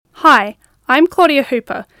Hi, I'm Claudia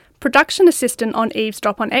Hooper, production assistant on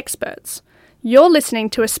Eavesdrop on Experts. You're listening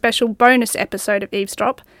to a special bonus episode of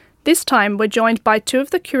Eavesdrop. This time we're joined by two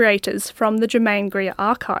of the curators from the Germaine Greer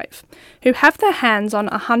Archive, who have their hands on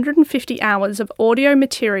 150 hours of audio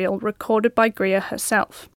material recorded by Greer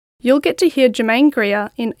herself. You'll get to hear Germaine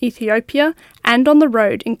Greer in Ethiopia and on the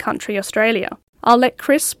road in country Australia. I'll let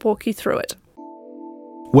Chris walk you through it.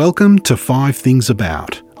 Welcome to 5 Things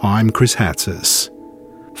About. I'm Chris Hatzis.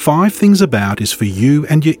 5 Things About is for you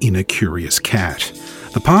and your inner curious cat,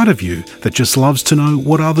 the part of you that just loves to know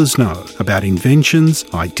what others know about inventions,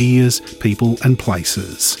 ideas, people and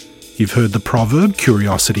places. You've heard the proverb,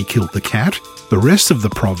 curiosity killed the cat. The rest of the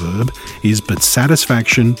proverb is, but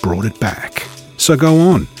satisfaction brought it back. So go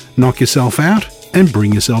on, knock yourself out and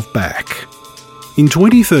bring yourself back. In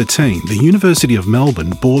 2013, the University of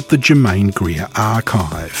Melbourne bought the Germaine Greer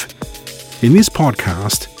Archive. In this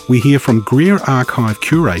podcast, we hear from Greer Archive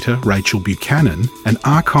curator Rachel Buchanan and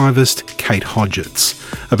archivist Kate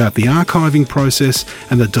Hodgetts about the archiving process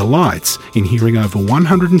and the delights in hearing over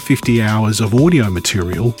 150 hours of audio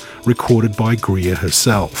material recorded by Greer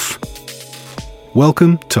herself.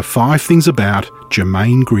 Welcome to 5 Things About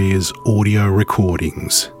Germaine Greer's audio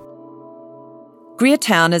recordings. Greer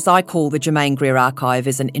Town, as I call the Germaine Greer Archive,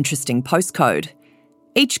 is an interesting postcode.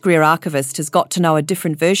 Each Greer archivist has got to know a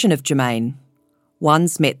different version of Germaine.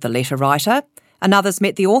 One's met the letter writer, another's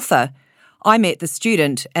met the author. I met the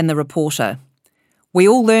student and the reporter. We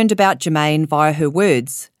all learned about Germaine via her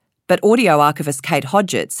words, but audio archivist Kate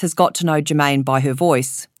Hodgetts has got to know Germaine by her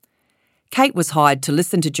voice. Kate was hired to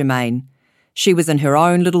listen to Germaine. She was in her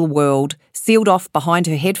own little world, sealed off behind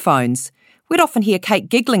her headphones. We'd often hear Kate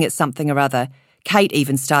giggling at something or other. Kate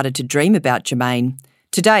even started to dream about Germaine.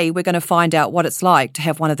 Today, we're going to find out what it's like to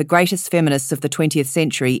have one of the greatest feminists of the 20th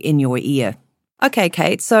century in your ear. Okay,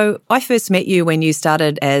 Kate, so I first met you when you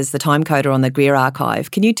started as the timecoder on the Greer Archive.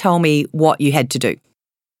 Can you tell me what you had to do?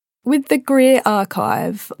 With the Greer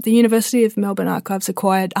Archive, the University of Melbourne Archives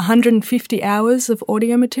acquired 150 hours of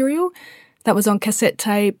audio material. That was on cassette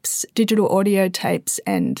tapes, digital audio tapes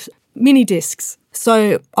and mini discs.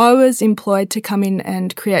 So I was employed to come in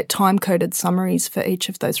and create time-coded summaries for each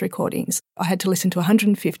of those recordings. I had to listen to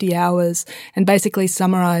 150 hours and basically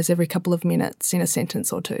summarise every couple of minutes in a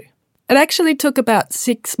sentence or two. It actually took about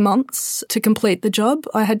 6 months to complete the job.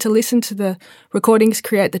 I had to listen to the recordings,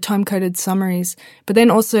 create the time-coded summaries, but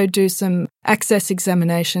then also do some access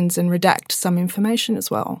examinations and redact some information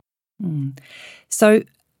as well. So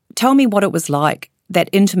tell me what it was like, that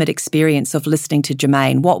intimate experience of listening to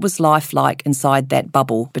Germaine. What was life like inside that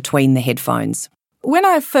bubble between the headphones? When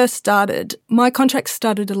I first started, my contract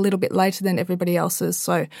started a little bit later than everybody else's,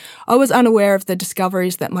 so I was unaware of the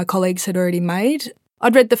discoveries that my colleagues had already made.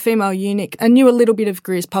 I'd read The Female Eunuch and knew a little bit of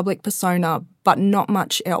Greer's public persona, but not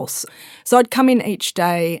much else. So I'd come in each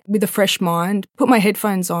day with a fresh mind, put my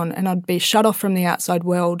headphones on, and I'd be shut off from the outside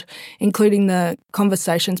world, including the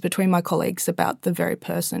conversations between my colleagues about the very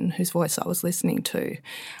person whose voice I was listening to.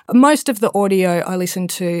 Most of the audio I listened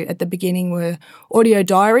to at the beginning were audio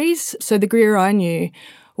diaries. So the Greer I knew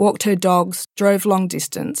walked her dogs, drove long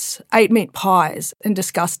distance, ate meat pies and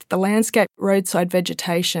discussed the landscape, roadside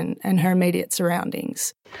vegetation and her immediate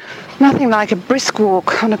surroundings. Nothing like a brisk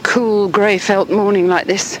walk on a cool grey felt morning like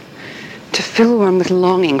this to fill one with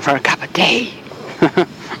longing for a cup of tea.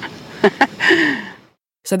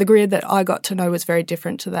 So the Greer that I got to know was very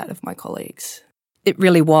different to that of my colleagues. It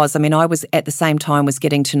really was. I mean, I was at the same time was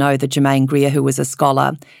getting to know the Germaine Greer, who was a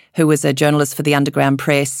scholar, who was a journalist for the Underground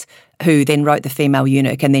Press, who then wrote The Female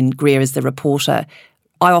Eunuch, and then Greer as the reporter.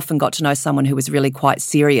 I often got to know someone who was really quite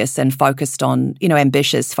serious and focused on,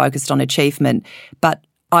 ambitious, focused on achievement. But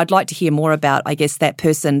I'd like to hear more about, I guess, that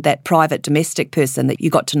person, that private domestic person that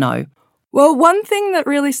you got to know. Well, one thing that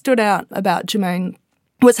really stood out about Germaine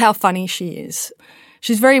was how funny she is.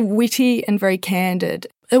 She's very witty and very candid.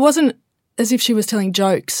 It wasn't as if she was telling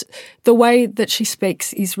jokes. The way that she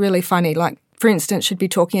speaks is really funny. Like, for instance, she'd be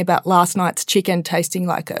talking about last night's chicken tasting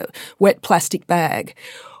like a wet plastic bag,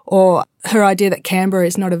 or her idea that Canberra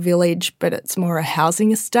is not a village but it's more a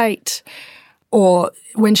housing estate, or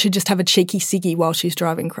when she'd just have a cheeky ciggy while she's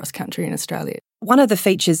driving cross-country in Australia. One of the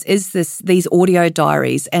features is these audio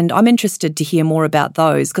diaries, and I'm interested to hear more about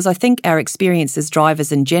those because I think our experience as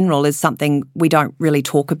drivers in general is something we don't really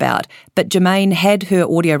talk about. But Germaine had her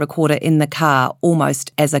audio recorder in the car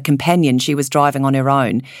almost as a companion. She was driving on her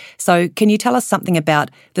own. So can you tell us something about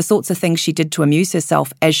the sorts of things she did to amuse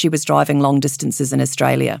herself as she was driving long distances in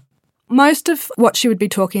Australia? Most of what she would be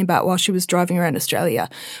talking about while she was driving around Australia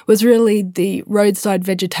was really the roadside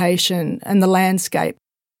vegetation and the landscape.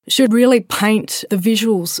 She would really paint the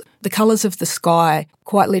visuals, the colours of the sky,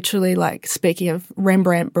 quite literally, like speaking of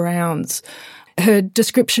Rembrandt browns. Her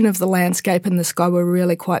description of the landscape and the sky were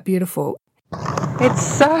really quite beautiful. It's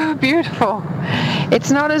so beautiful.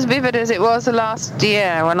 It's not as vivid as it was last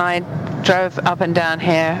year when I drove up and down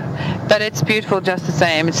here, but it's beautiful just the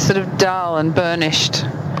same. It's sort of dull and burnished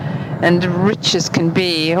and rich as can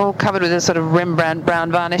be, all covered with a sort of Rembrandt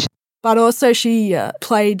brown varnish. But also she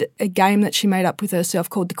played a game that she made up with herself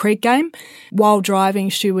called the Creek Game. While driving,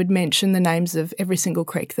 she would mention the names of every single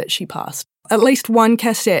creek that she passed. At least one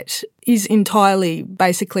cassette is entirely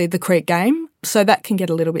basically the Creek Game, so that can get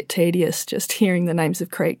a little bit tedious, just hearing the names of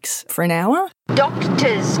creeks for an hour.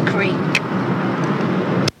 Doctor's Creek,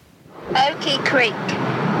 Oakey Creek,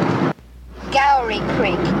 Gowrie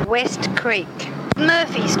Creek, West Creek,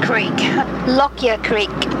 Murphy's Creek, Lockyer Creek,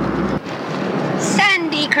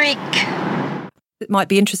 Sandy Creek. It might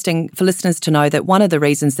be interesting for listeners to know that one of the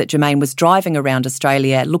reasons that Germaine was driving around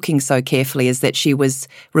Australia looking so carefully is that she was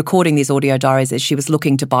recording these audio diaries as she was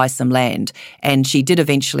looking to buy some land. And she did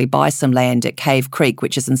eventually buy some land at Cave Creek,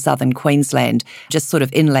 which is in southern Queensland, just sort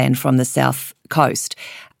of inland from the south coast.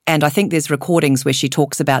 And I think there's recordings where she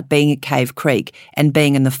talks about being at Cave Creek and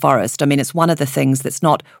being in the forest. I mean, it's one of the things that's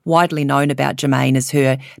not widely known about Germaine is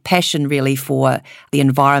her passion really for the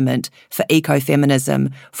environment, for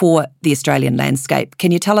ecofeminism, for the Australian landscape.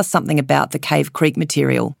 Can you tell us something about the Cave Creek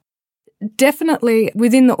material? Definitely,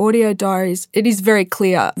 within the audio diaries, it is very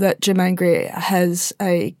clear that Germaine Greer has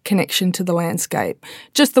a connection to the landscape.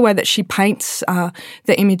 Just the way that she paints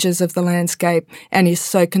the images of the landscape and is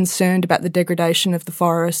so concerned about the degradation of the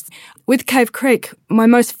forest. With Cave Creek, my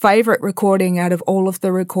most favourite recording out of all of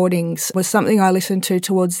the recordings was something I listened to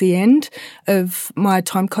towards the end of my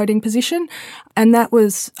time coding position, and that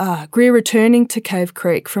was Greer returning to Cave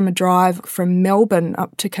Creek from a drive from Melbourne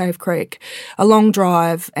up to Cave Creek, a long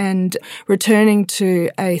drive, and returning to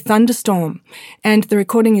a thunderstorm. And the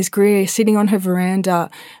recording is Greer sitting on her veranda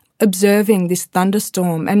observing this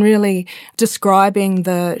thunderstorm and really describing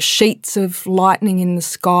the sheets of lightning in the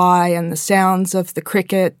sky and the sounds of the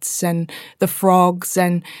crickets and the frogs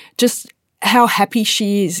and just how happy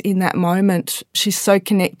she is in that moment. She's so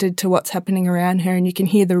connected to what's happening around her, and you can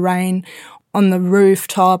hear the rain on the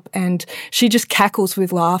rooftop, and she just cackles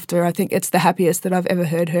with laughter. I think it's the happiest that I've ever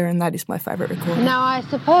heard her, and that is my favourite recording. Now, I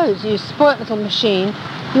suppose, you spoilt little machine,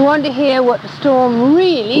 you want to hear what the storm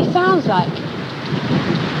really sounds like.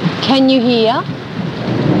 Can you hear?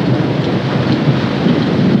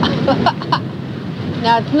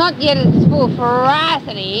 Now, it's not yet at its full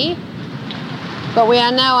ferocity, but we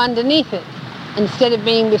are now underneath it instead of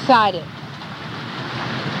being beside it.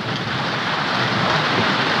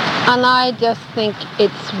 And I just think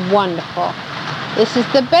it's wonderful. This is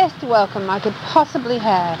the best welcome I could possibly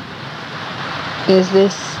have, is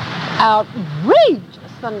this outrageous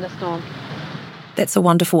thunderstorm. That's a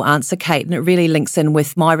wonderful answer, Kate, and it really links in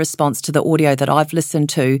with my response to the audio that I've listened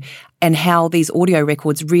to and how these audio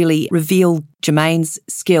records really reveal Germaine's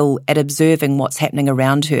skill at observing what's happening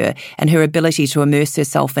around her and her ability to immerse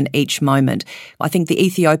herself in each moment. I think the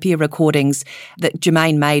Ethiopia recordings that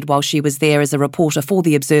Germaine made while she was there as a reporter for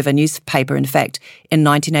the Observer newspaper, in fact, in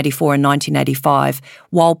 1984 and 1985,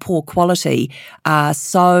 while poor quality, are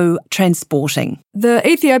so transporting. The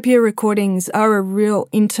Ethiopia recordings are a real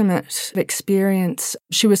intimate experience.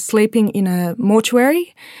 She was sleeping in a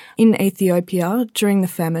mortuary in Ethiopia during the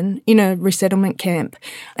famine, in a resettlement camp.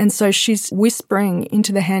 And so she's whispering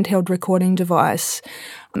into the handheld recording device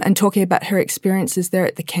and talking about her experiences there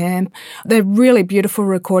at the camp. They're really beautiful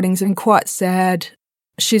recordings and quite sad.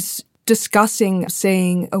 She's discussing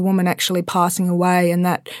seeing a woman actually passing away and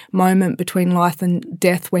that moment between life and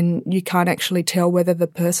death when you can't actually tell whether the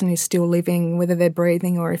person is still living, whether they're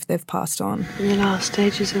breathing or if they've passed on. In the last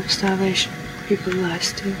stages of starvation, people lie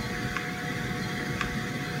still.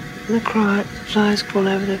 And the flies crawl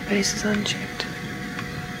over their faces unchecked.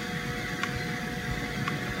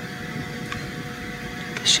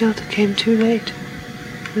 The shelter came too late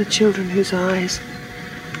for the children whose eyes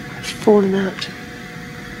have fallen out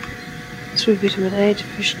through vitamin A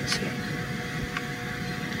deficiency,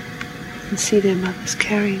 and see their mothers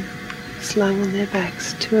carrying, slung on their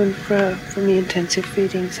backs, to and fro from the intensive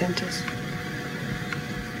feeding centres.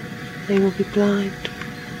 They will be blind.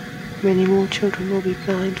 Many more children will be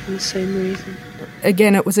blind for the same reason.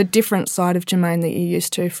 Again, it was a different side of Germaine that you're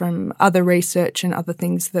used to from other research and other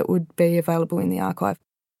things that would be available in the archive.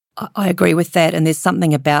 I agree with that, and there's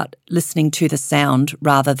something about listening to the sound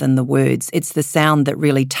rather than the words. It's the sound that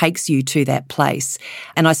really takes you to that place.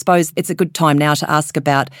 And I suppose it's a good time now to ask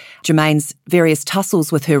about Germaine's various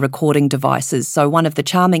tussles with her recording devices. So one of the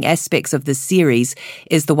charming aspects of this series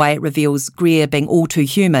is the way it reveals Greer being all too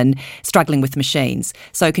human, struggling with machines.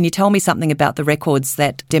 So can you tell me something about the records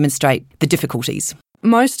that demonstrate the difficulties?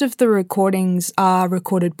 Most of the recordings are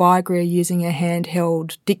recorded by Greer using a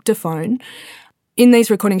handheld dictaphone. In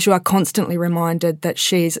these recordings, you are constantly reminded that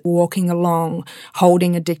she's walking along,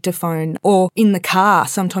 holding a dictaphone, or in the car,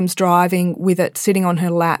 sometimes driving with it sitting on her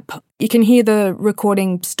lap. You can hear the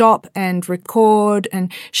recording stop and record,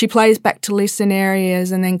 and she plays back to listen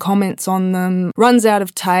areas and then comments on them, runs out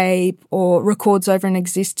of tape or records over an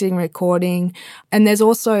existing recording. And there's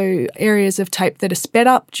also areas of tape that are sped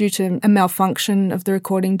up due to a malfunction of the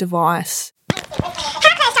recording device. How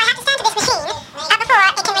close do I have to stand to this machine before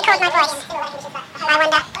it can record my voice? I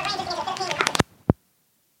wonder.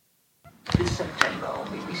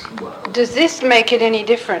 Does this make it any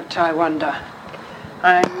different, I wonder?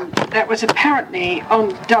 That was apparently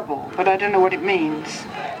on double, but I don't know what it means.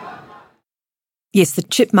 Yes, the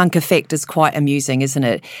chipmunk effect is quite amusing, isn't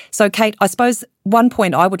it? So, Kate, I suppose one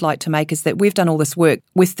point I would like to make is that we've done all this work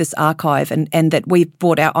with this archive and that we've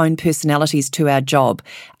brought our own personalities to our job.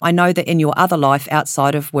 I know that in your other life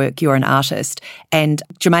outside of work, you're an artist, and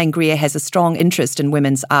Germaine Greer has a strong interest in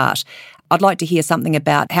women's art. I'd like to hear something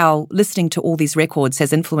about how listening to all these records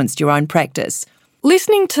has influenced your own practice.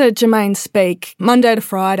 Listening to Germaine speak Monday to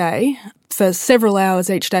Friday for several hours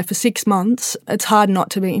each day for 6 months, it's hard not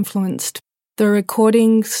to be influenced. The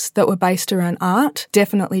recordings that were based around art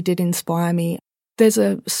definitely did inspire me. There's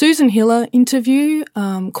a Susan Hiller interview,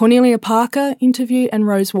 Cornelia Parker interview and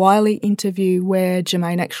Rose Wiley interview where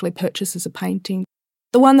Germaine actually purchases a painting.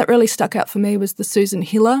 The one that really stuck out for me was the Susan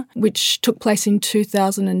Hiller, which took place in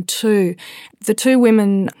 2002. The two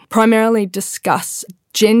women primarily discuss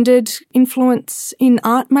gendered influence in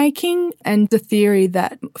art making and the theory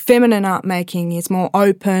that feminine art making is more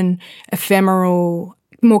open, ephemeral,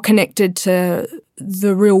 more connected to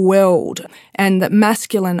the real world, and that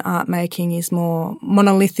masculine art making is more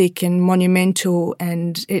monolithic and monumental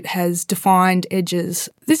and it has defined edges.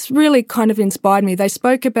 This really kind of inspired me. They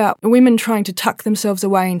spoke about women trying to tuck themselves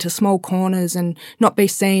away into small corners and not be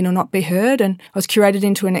seen or not be heard, and I was curated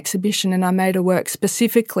into an exhibition and I made a work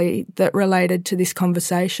specifically that related to this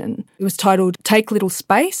conversation. It was titled Take Little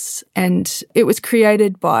Space, and it was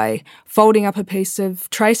created by folding up a piece of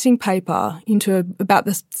tracing paper into about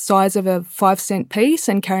the size of a 5-cent piece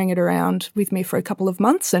and carrying it around with me for a couple of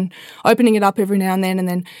months and opening it up every now and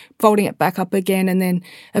then folding it back up again. And then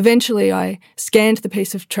eventually I scanned the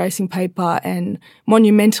piece of tracing paper and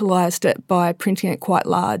monumentalised it by printing it quite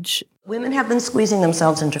large. Women have been squeezing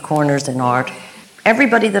themselves into corners in art.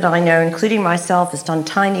 Everybody that I know, including myself, has done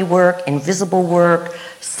tiny work, invisible work,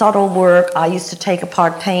 subtle work. I used to take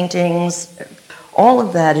apart paintings. All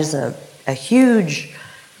of that is a huge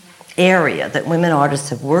area that women artists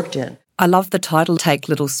have worked in. I love the title, Take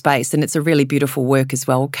Little Space, and it's a really beautiful work as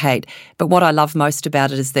well, Kate. But what I love most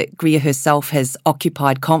about it is that Greer herself has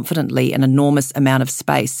occupied confidently an enormous amount of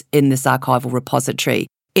space in this archival repository.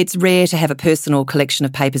 It's rare to have a personal collection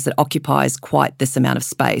of papers that occupies quite this amount of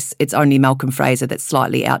space. It's only Malcolm Fraser that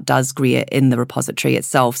slightly outdoes Greer in the repository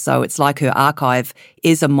itself. So it's like her archive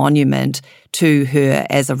is a monument to her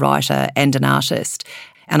as a writer and an artist.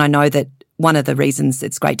 And I know that one of the reasons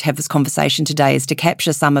it's great to have this conversation today is to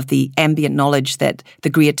capture some of the ambient knowledge that the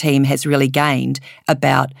Greer team has really gained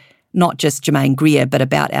about not just Germaine Greer, but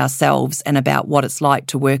about ourselves and about what it's like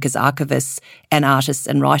to work as archivists and artists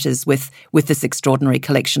and writers with this extraordinary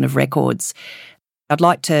collection of records. I'd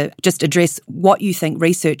like to just address what you think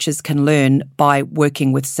researchers can learn by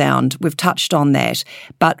working with sound. We've touched on that,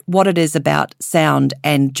 but what it is about sound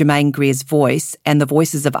and Germaine Greer's voice and the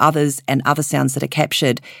voices of others and other sounds that are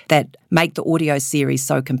captured that make the audio series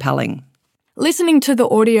so compelling. Listening to the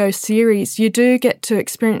audio series, you do get to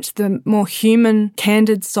experience the more human,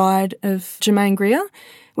 candid side of Germaine Greer,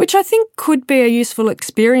 which I think could be a useful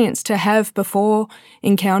experience to have before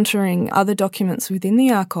encountering other documents within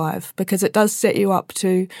the archive, because it does set you up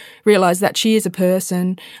to realise that she is a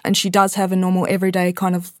person and she does have a normal everyday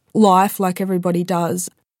kind of life like everybody does.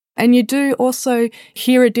 And you do also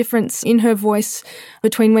hear a difference in her voice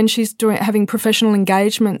between when she's having professional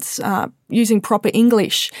engagements, using proper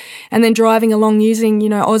English, and then driving along using,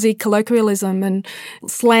 Aussie colloquialism and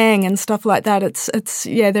slang and stuff like that. It's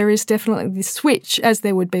there is definitely this switch, as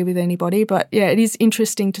there would be with anybody. But yeah, it is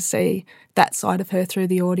interesting to see that side of her through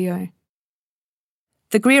the audio.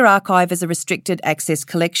 The Greer Archive is a restricted access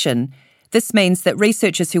collection. This means that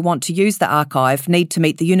researchers who want to use the archive need to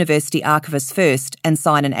meet the university archivist first and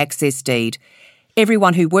sign an access deed.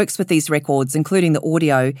 Everyone who works with these records, including the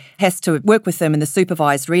audio, has to work with them in the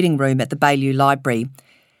supervised reading room at the Baillieu Library.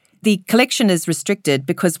 The collection is restricted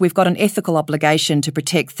because we've got an ethical obligation to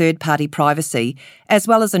protect third-party privacy, as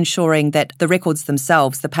well as ensuring that the records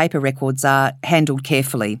themselves, the paper records, are handled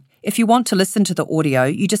carefully. If you want to listen to the audio,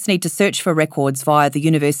 you just need to search for records via the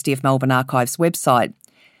University of Melbourne Archives website.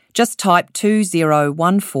 Just type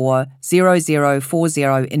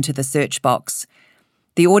 20140040 into the search box.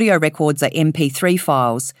 The audio records are MP3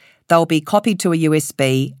 files. They'll be copied to a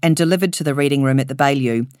USB and delivered to the reading room at the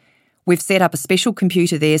Baillieu. We've set up a special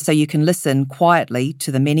computer there so you can listen quietly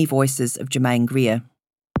to the many voices of Germaine Greer.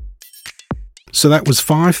 So that was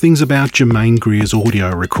 5 things about Germaine Greer's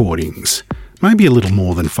audio recordings. Maybe a little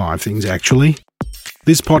more than 5 things, actually.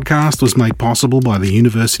 This podcast was made possible by the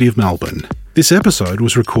University of Melbourne. This episode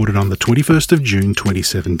was recorded on the 21st of June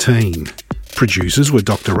 2017. Producers were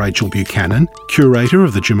Dr Rachel Buchanan, curator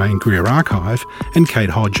of the Germaine Greer Archive, and Kate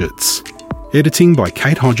Hodgetts. Editing by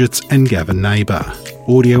Kate Hodgetts and Gavin Nebauer.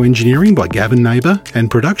 Audio engineering by Gavin Nebauer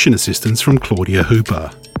and production assistance from Claudia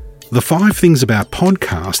Hooper. The 5 Things About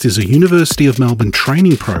podcast is a University of Melbourne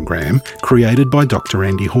training program created by Dr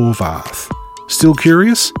Andi Horvath. Still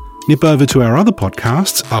curious? Nip over to our other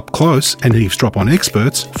podcasts, Up Close and Eavesdrop on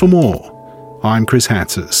Experts, for more. I'm Chris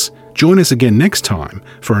Hatzis. Join us again next time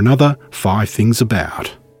for another 5 Things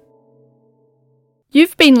About.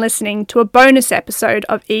 You've been listening to a bonus episode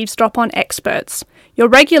of Eavesdrop on Experts. Your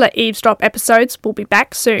regular Eavesdrop episodes will be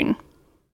back soon.